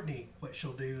 Because Courtney, what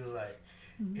she'll do, like,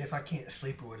 if I can't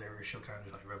sleep or whatever, she'll kind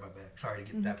of like rub my back. Sorry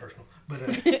to get that personal,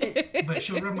 but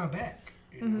she'll rub my back,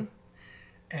 you know.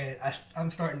 And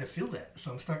I'm starting to feel that,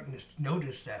 so I'm starting to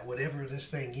notice that whatever this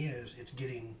thing is, it's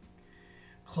getting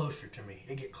closer to me.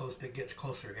 It gets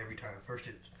closer every time. First,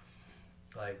 it's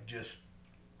like just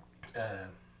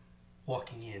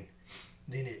walking in,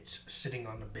 then it's sitting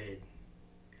on the bed.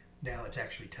 Now it's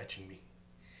actually touching me.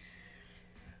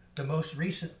 The most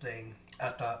recent thing I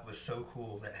thought was so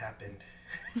cool that happened.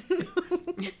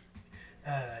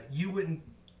 You wouldn't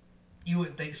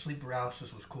think sleep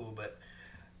paralysis was cool, but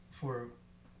for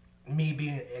me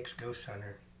being an ex-ghost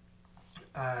hunter,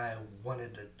 I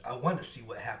wanted to see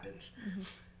what happens.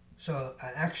 So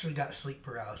I actually got sleep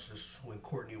paralysis when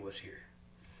Courtney was here,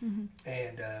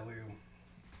 and I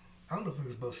don't know if we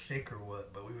was both sick or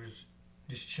what, but we was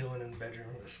just chilling in the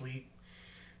bedroom asleep,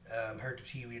 heard the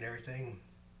TV and everything,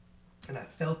 and I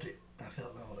felt it. I was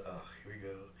like, oh, here we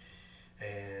go,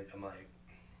 and I'm like,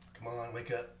 come on,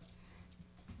 wake up.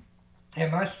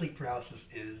 And my sleep paralysis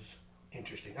is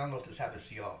interesting. I don't know if this happens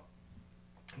to y'all,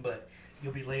 but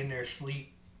you'll be laying there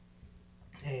asleep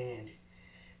and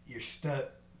you're stuck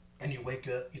and you wake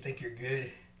up, you think you're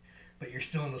good, but you're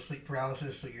still in the sleep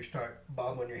paralysis, so you start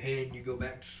bobbling your head and you go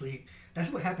back to sleep.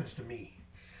 That's what happens to me.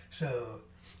 So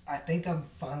I think I'm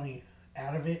finally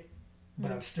out of it,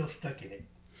 but I'm still stuck in it.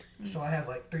 So I have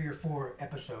like 3 or 4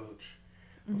 episodes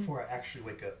before I actually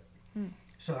wake up.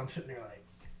 So I'm sitting there like,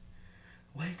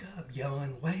 wake up,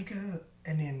 yelling, wake up.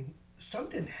 And then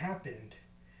something happened.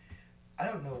 I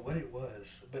don't know what it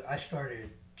was, but I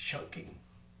started choking.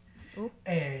 Oh.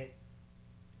 And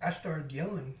I started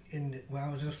yelling when I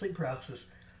was in sleep paralysis,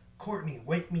 Courtney,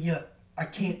 wake me up. I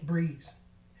can't breathe.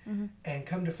 And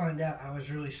come to find out, I was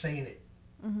really saying it.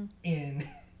 And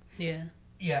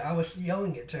yeah, I was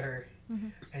yelling it to her.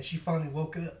 And she finally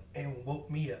woke up and woke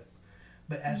me up.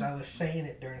 But as I was saying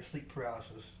it during sleep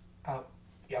paralysis, I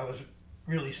was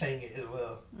really saying it as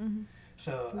well.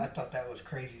 So I thought that was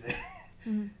crazy.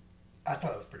 I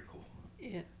thought it was pretty cool.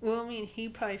 Yeah. Well, I mean, he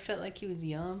probably felt like he was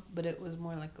young, but it was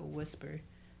more like a whisper.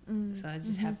 So I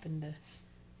just happened to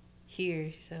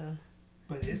hear, so.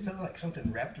 But it felt like something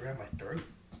wrapped around my throat.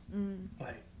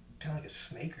 Like, kind of like a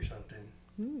snake or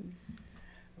something.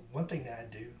 One thing that I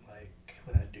do, like,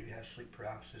 when I do have sleep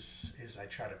paralysis, is I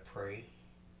try to pray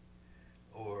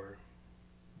or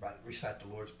recite the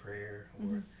Lord's Prayer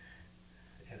or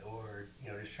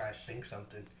just try to sing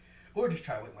something or just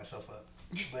try to wake myself up.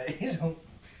 But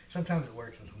sometimes it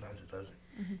works and sometimes it doesn't.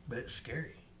 But it's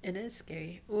scary. It is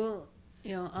scary. Well,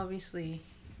 obviously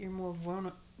you're more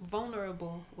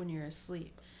vulnerable when you're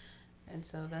asleep, and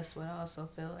so that's what I also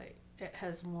feel like it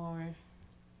has more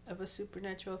of a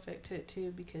supernatural effect to it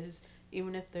too, because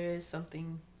even if there is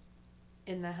something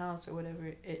in the house or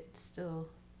whatever, it's still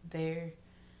there.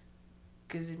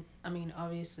 Because I mean,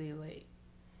 obviously, like,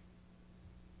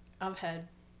 I've had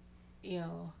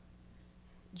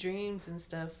dreams and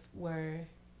stuff where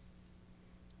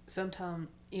sometimes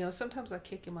I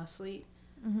kick in my sleep,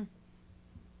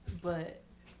 but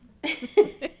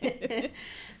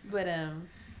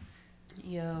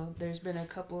there's been a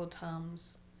couple of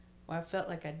times where I felt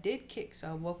like I did kick, so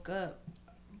I woke up,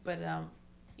 but I'm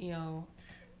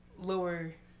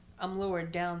lower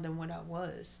down than what I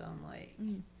was, so I'm like,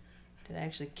 did I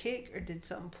actually kick or did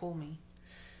something pull me?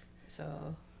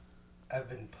 So I've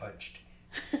been punched.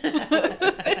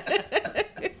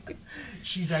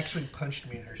 She's actually punched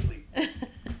me in her sleep. I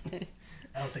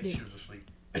don't think she was asleep.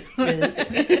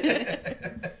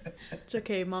 It's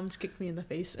okay. Mom's kicked me in the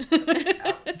face.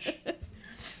 Ouch.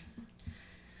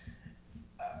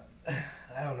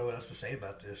 I don't know what else to say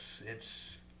about this.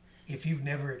 If you've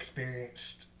never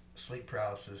experienced sleep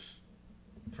paralysis,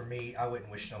 for me, I wouldn't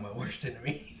wish it on my worst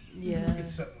enemy. Yeah.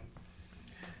 It's something.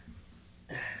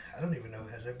 I I don't even know.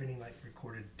 Has there been any like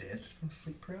recorded deaths from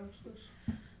sleep paralysis?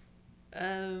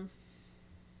 I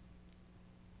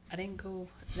didn't go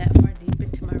that far deep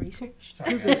into my research.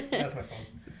 Sorry, guys. That's my phone.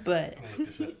 But I'm gonna look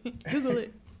this up. Google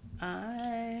it.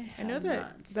 I know have that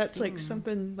not that's like seen-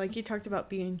 something like you talked about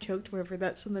being choked, whatever.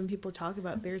 That's something people talk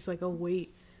about. There's like a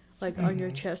weight, like on your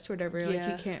chest, whatever. Like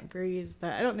Yeah. you can't breathe.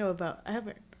 But I don't know about. I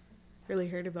haven't really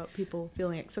heard about people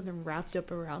feeling like something wrapped up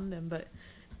around them. But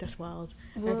that's wild.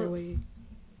 Well, Either way.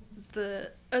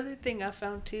 The other thing I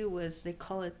found too was they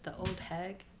call it the old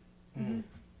hag, and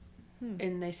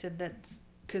they said that's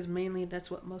because mainly that's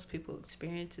what most people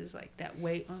experience is like that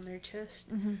weight on their chest.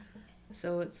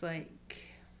 So it's like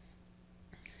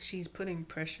she's putting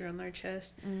pressure on their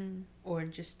chest, or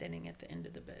just standing at the end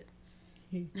of the bed.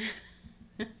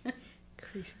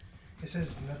 Crazy. It says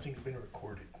nothing's been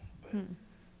recorded, but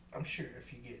I'm sure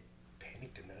if you get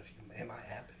panicked enough, it might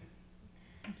happen.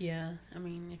 Yeah, I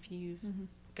mean, if you've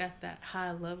got that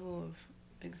high level of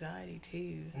anxiety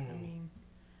too, I mean,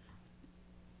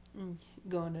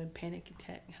 go into a panic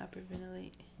attack,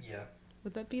 hyperventilate. Yeah.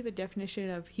 Would that be the definition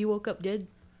of he woke up dead?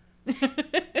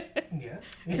 Yeah.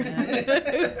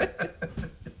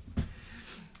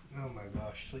 Oh my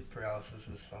gosh, sleep paralysis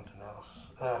is something else.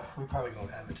 We're probably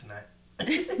gonna have it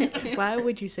tonight. Why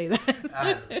would you say that?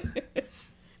 I don't know.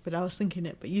 But I was thinking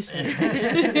it, but you said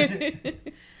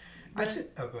it.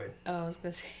 Oh, go ahead. I was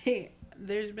gonna say,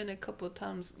 there's been a couple of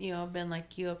times, you know, I've been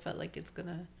like you, I felt like it's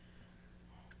gonna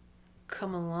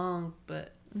come along,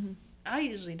 but I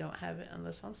usually don't have it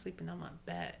unless I'm sleeping on my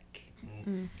back.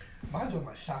 Mine's on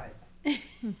my side.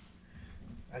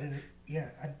 I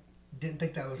didn't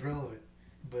think that was relevant,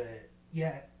 but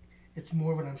yeah, it's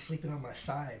more when I'm sleeping on my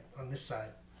side, on this side.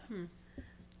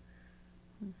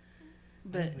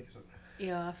 But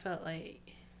yeah, I felt like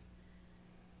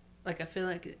I feel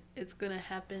like it's gonna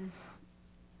happen.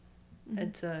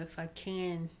 And so if I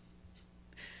can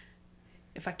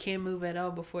move at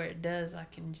all before it does, I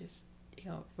can just, you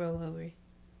know, roll over.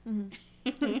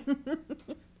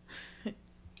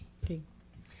 Okay.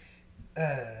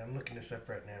 I'm looking this up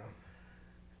right now,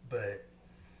 but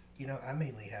you know, I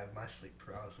mainly have my sleep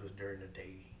paralysis during the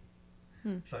day.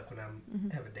 It's like when I'm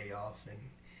have a day off and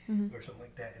or something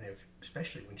like that, and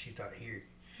especially when she's not here.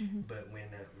 But when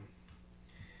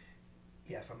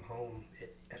if I'm home,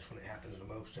 that's when it happens the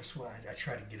most. That's why I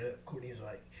try to get up. Courtney's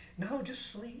like, no, just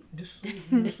sleep.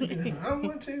 You're sleeping. I don't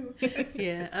want to.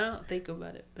 Yeah, I don't think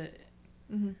about it, but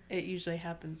it usually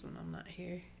happens when I'm not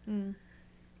here.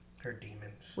 Her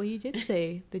demons. Well, you did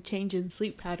say the change in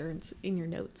sleep patterns in your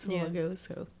notes a while ago,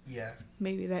 so Yeah,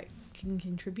 maybe that can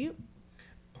contribute.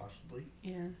 possibly.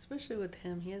 Yeah, especially with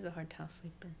him, he has a hard time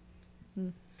sleeping.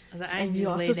 I was like, And you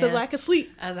also said lack of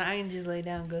sleep. I was like, I can just lay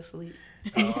down and go sleep.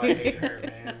 Oh, I hate her,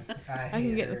 man. I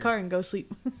can get in the car and go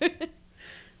sleep. What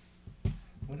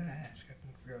did I ask? I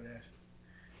forgot what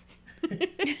I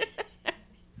asked.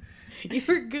 You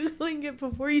were Googling it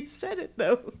before you said it,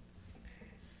 though.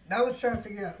 I was trying to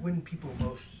figure out when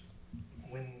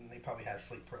they probably have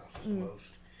sleep paralysis the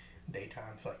most.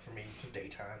 Daytime. So, like, for me, it's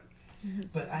daytime.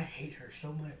 But I hate her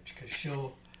so much because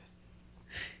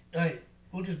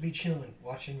we'll just be chilling,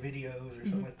 watching videos or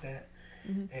something like that.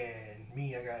 And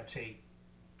me, I gotta take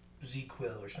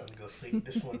Z-Quil or something to go sleep.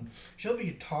 This one, she'll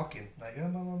be talking, like,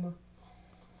 mama.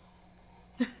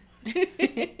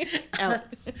 Out.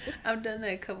 I've done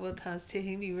that a couple of times too.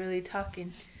 He'd be really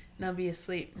talking, and I'll be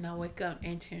asleep, and I'll wake up,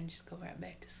 answer, and just go right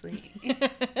back to sleep.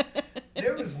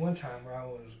 There was one time where I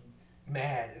was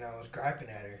mad and I was griping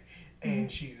at her,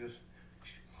 and she goes,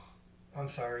 I'm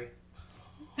sorry.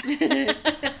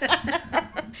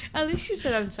 At least she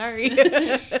said, I'm sorry.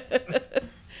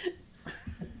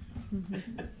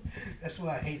 That's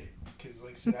why I hate it. Because,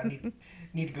 like I said, I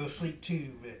need to go sleep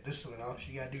too, but this one, all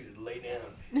she got to do is lay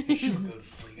down and she'll go to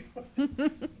sleep. The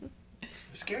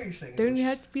scariest thing is Don't you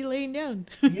have to be laying down?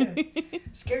 yeah.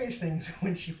 Scariest thing is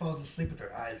when she falls asleep with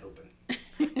her eyes open.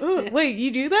 Oh, wait,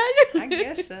 you do that? I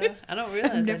guess so. I don't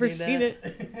realize I've never I do seen that.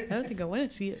 it. I don't think I want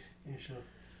to see it. Yeah, sure.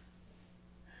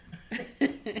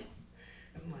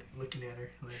 I'm like looking at her,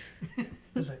 like, I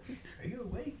was like, are you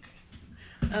awake?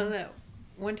 Oh, that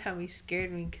one time he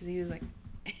scared me because he was like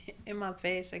in my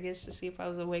face, I guess, to see if I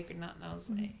was awake or not, and I was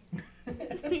like,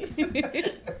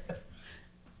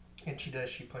 And she does.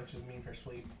 She punches me in her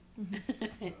sleep.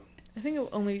 I think I've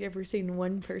only ever seen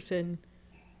one person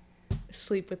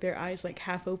sleep with their eyes like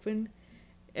half open,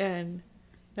 and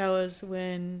that was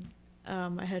when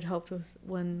I had helped with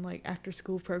one like after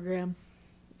school program,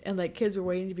 and like kids were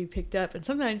waiting to be picked up, and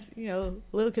sometimes, you know,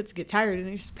 little kids get tired and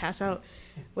they just pass out.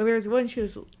 Well, there was one, she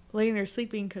was laying there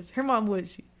sleeping because her mom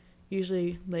was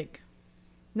usually like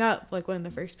not like one of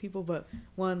the first people, but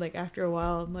one like after a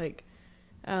while, I'm like,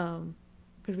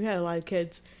 because we had a lot of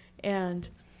kids, and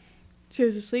she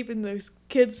was asleep, and those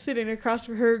kids sitting across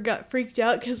from her got freaked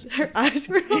out because her eyes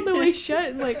were all the way shut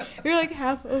and like they're like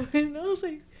half open. And I was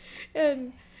like,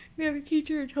 and the other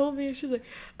teacher told me, she's like,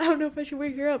 I don't know if I should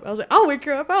wake her up. I was like, I'll wake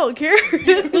her up. I don't care.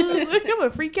 Like, I'm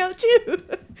gonna freak out too.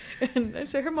 And I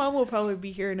said her mom will probably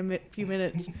be here in a few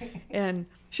minutes. And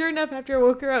sure enough, after I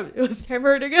woke her up, it was time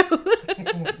for her to go.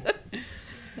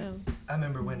 I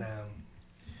remember when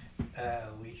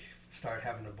we started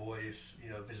having the boys,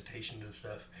 visitations and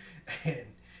stuff, and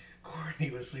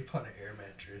Courtney would sleep on an air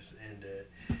mattress, and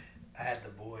I had the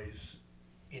boys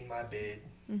in my bed,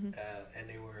 and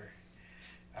they were.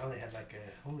 I only had like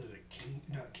it was a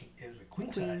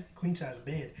queen size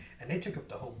bed, and they took up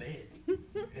the whole bed,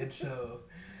 and so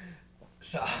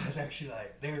I was actually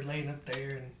like, they were laying up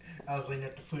there, and I was laying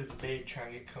at the foot of the bed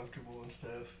trying to get comfortable and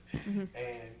stuff,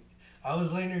 and I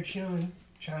was laying there chilling,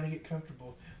 trying to get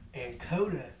comfortable, and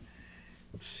Coda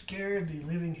scared the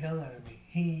living hell out of me.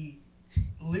 He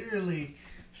literally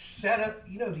sat up,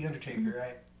 The Undertaker,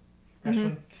 right?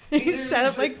 Wrestling. He sat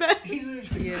up like that? He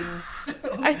literally, Yeah.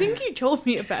 I think you told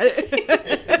me about it.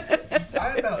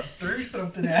 I about threw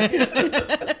something at him.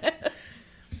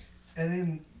 And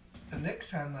then the next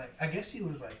time, I guess he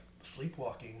was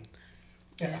sleepwalking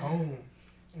at home.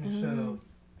 And so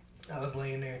I was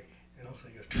laying there, and all of a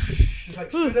sudden he goes,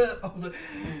 stood up. I was like,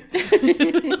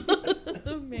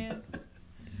 oh, man.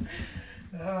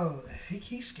 Oh,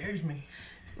 he scares me.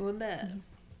 Well, that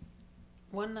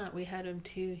one night we had him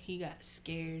too. He got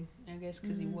scared, I guess,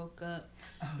 because he woke up,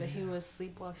 but he was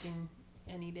sleepwalking,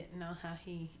 and he didn't know how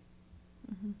he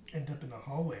End up in the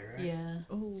hallway, right? Yeah.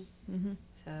 Oh.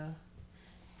 So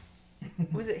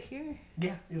was it here?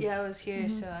 Yeah. Yeah, I was here,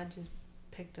 so I just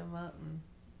picked him up and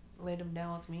laid him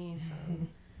down with me. So.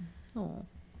 Oh.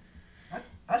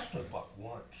 I sleepwalked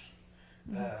once.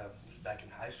 It was back in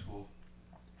high school.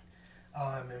 All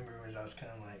I remember was I was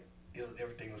kind of like,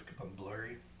 everything was becoming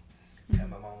blurry. And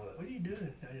my mom was like, "What are you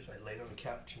doing?" I just laid on the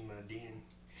couch in my den.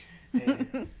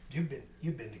 And you've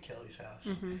been to Kelly's house,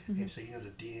 and so the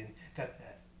den got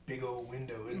that big old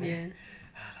window in there. Yeah.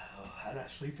 How'd I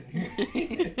sleep in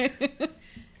here?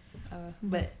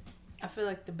 But I feel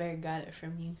like the bear got it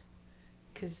from you,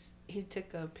 cause he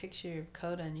took a picture of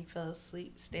Coda and he fell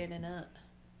asleep standing up.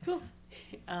 Cool.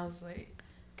 I was like,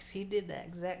 cause he did the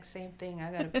exact same thing.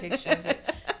 I got a picture of it.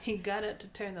 He got up to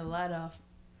turn the light off,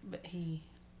 but he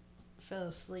fell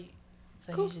asleep.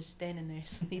 So Cool. he's just standing there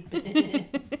sleeping.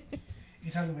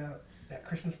 You talking about that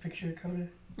Christmas picture of Coda?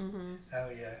 Mm-hmm. Oh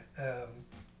yeah.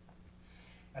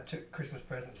 I took Christmas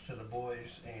presents to the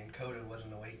boys, and Coda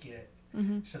wasn't awake yet,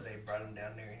 so they brought him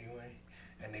down there anyway,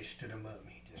 and they stood him up,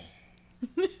 and he just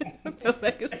Fell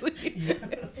back asleep. Yeah.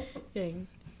 Dang.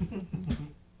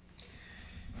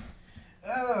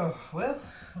 Oh well,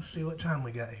 let's see what time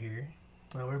we got here.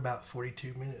 Well, we're about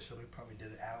 42 minutes, so we probably did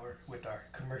an hour with our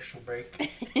commercial break.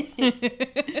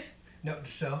 Note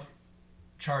to self,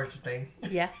 charge the thing.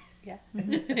 Yeah.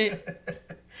 Any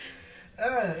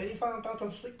final thoughts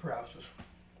on sleep paralysis?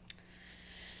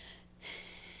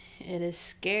 It is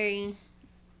scary,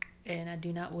 and I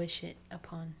do not wish it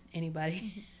upon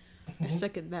anybody. I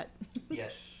second that.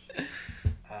 Yes,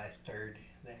 I third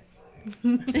that.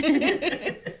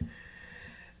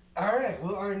 All right,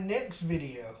 well, our next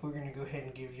video, we're going to go ahead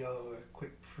and give y'all a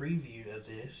quick preview of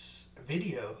this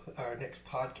video, our next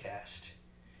podcast.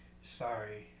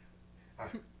 Sorry,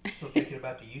 I'm still thinking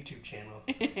about the YouTube channel.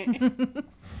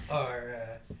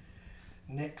 Our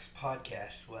next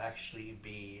podcast will actually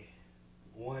be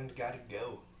One's Gotta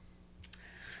Go.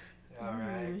 All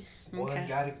right, One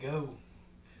Gotta Go.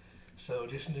 So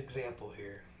just an example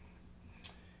here.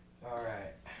 All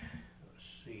right, let's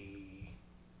see.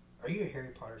 Are you a Harry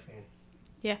Potter fan?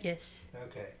 Yeah. Yes.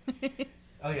 Okay.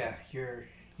 Oh yeah, you're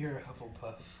a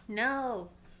Hufflepuff. No.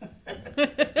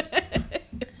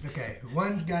 Okay,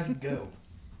 One's Gotta Go.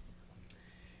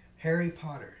 Harry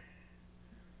Potter.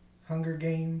 Hunger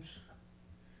Games.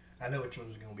 I know which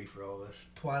one's gonna be for all of us.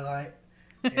 Twilight.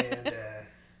 And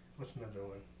what's another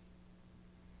one?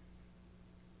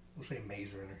 We'll say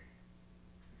Maze Runner.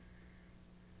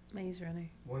 Maze Runner.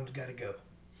 One's Gotta Go.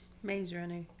 Maze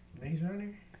Runner. Maze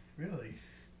Runner? Really?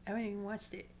 I haven't even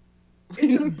watched it.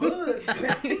 It's a book.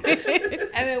 I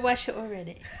haven't watched it or read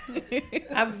it.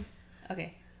 I've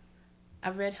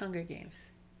read Hunger Games.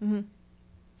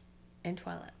 And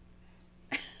Twilight.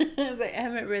 I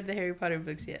haven't read the Harry Potter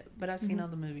books yet, but I've seen all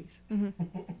the movies.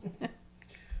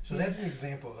 So that's an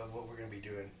example of what we're going to be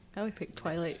doing. I would pick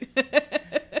Twilight.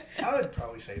 I would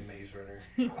probably say Maze Runner.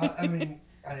 I mean,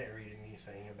 I didn't read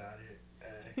anything about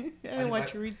it. didn't want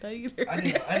you to read that either. I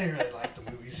didn't really like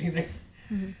the movies either.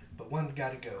 But one's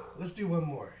got to go. Let's do one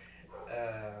more.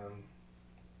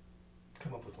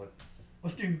 Come up with one.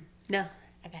 Let's do. No,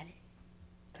 I got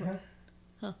it.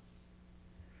 Huh?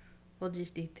 We'll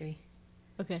just do 3.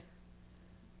 Okay.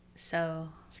 So,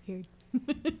 Scared.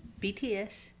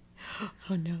 BTS,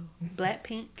 Oh no.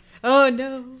 Blackpink, Oh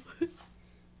no.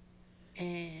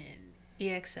 and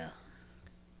EXO.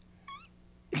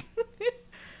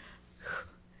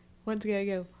 One's gotta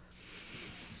go.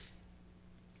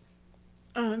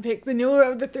 I'm gonna pick the newer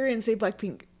of the 3 and say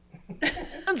Blackpink.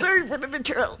 I'm sorry for the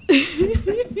betrayal.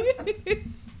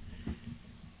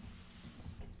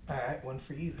 All right, one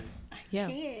for you then. Yeah.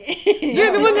 Can't.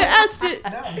 You're the one that asked it.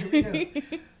 No, here we go.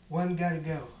 One got to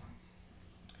go.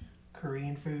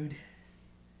 Korean food,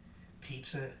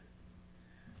 pizza.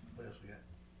 What else we got?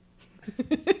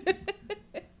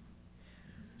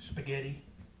 Spaghetti.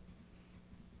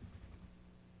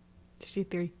 Just do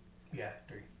 3. Yeah,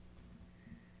 3.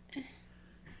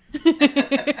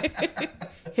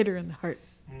 Hit her in the heart.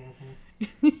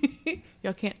 Mm-hmm.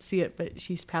 Y'all can't see it, but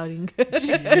she's pouting. She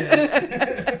is.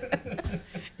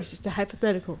 It's just a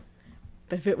hypothetical.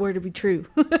 But if it were to be true.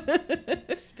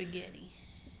 Spaghetti.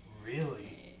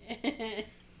 Really?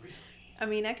 I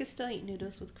mean, I could still eat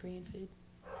noodles with Korean food.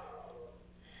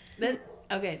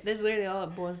 Okay, that's literally all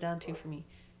it boils down to for me.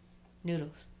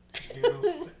 Noodles.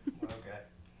 Noodles? Okay.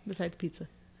 Besides pizza.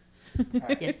 All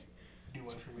right. Yes. Do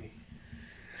one for me.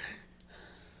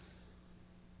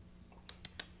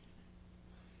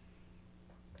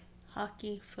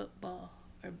 Hockey, football,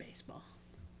 or baseball.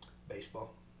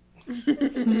 Baseball.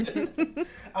 I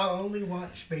only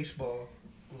watch baseball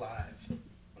live.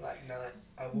 Like, not,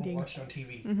 I won't Dang. watch it on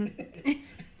TV.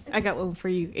 I got one for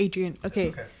you, Adrian. Okay.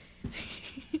 Okay.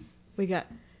 We got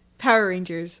Power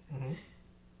Rangers,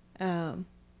 Mm-hmm.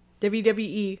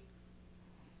 WWE,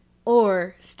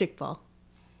 or stickball.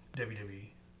 WWE.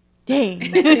 Dang.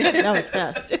 That was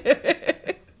fast.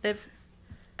 The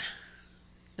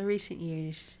recent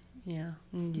years, you know,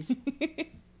 you can just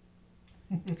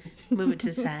move it to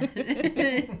the side.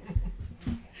 I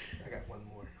got one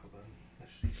more. Hold on.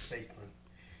 Let's see. Fake one.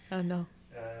 Oh no.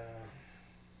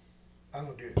 I'm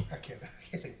gonna do it. I can't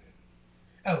think of it.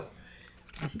 Oh,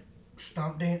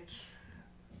 stomp dance,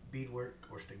 beadwork,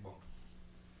 or stickball.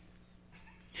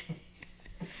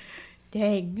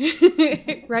 Dang.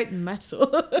 Right in muscle.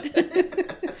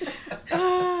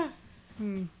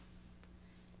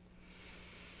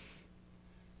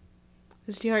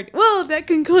 It's too hard. Well, that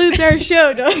concludes our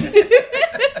show.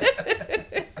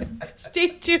 Stay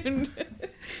tuned.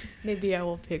 Maybe I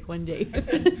will pick one day.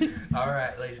 All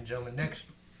right, ladies and gentlemen.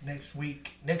 Next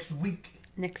week, Next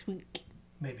week.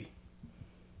 maybe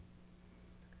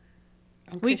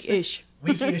On Week-ish.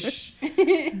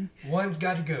 weekish. One's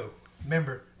got to go.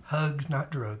 Remember, hugs,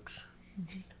 not drugs.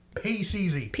 Peace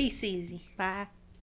easy. Peace easy. Bye.